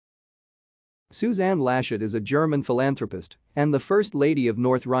Susanne Laschet is a German philanthropist and the First Lady of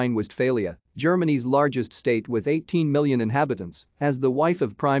North Rhine-Westphalia, Germany's largest state with 18 million inhabitants, as the wife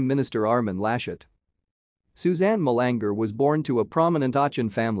of Prime Minister Armin Laschet. Susanne Malanger was born to a prominent Aachen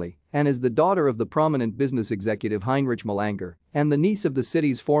family and is the daughter of the prominent business executive Heinrich Malanger and the niece of the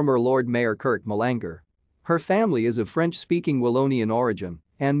city's former Lord Mayor Kurt Malanger. Her family is of French-speaking Wallonian origin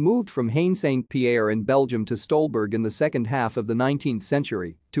and moved from Haine-Saint-Pierre in Belgium to Stolberg in the second half of the 19th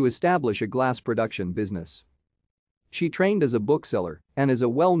century to establish a glass production business. She trained as a bookseller and is a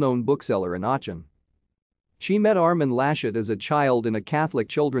well-known bookseller in Aachen. She met Armin Laschet as a child in a Catholic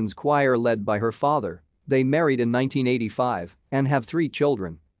children's choir led by her father. They married in 1985 and have 3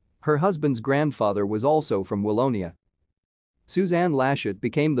 children. Her husband's grandfather was also from Wallonia. Susanne Laschet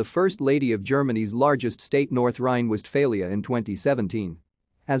became the First Lady of Germany's largest state, North Rhine-Westphalia, in 2017.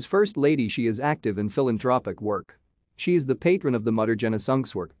 As First Lady, she is active in philanthropic work. She is the patron of the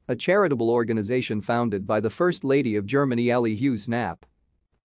Muttergenesungswerk, a charitable organization founded by the First Lady of Germany Elly Hughes-Knapp.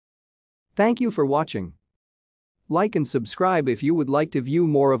 Thank you for watching. Like and subscribe if you would like to view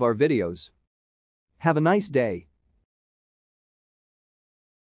more of our videos. Have a nice day.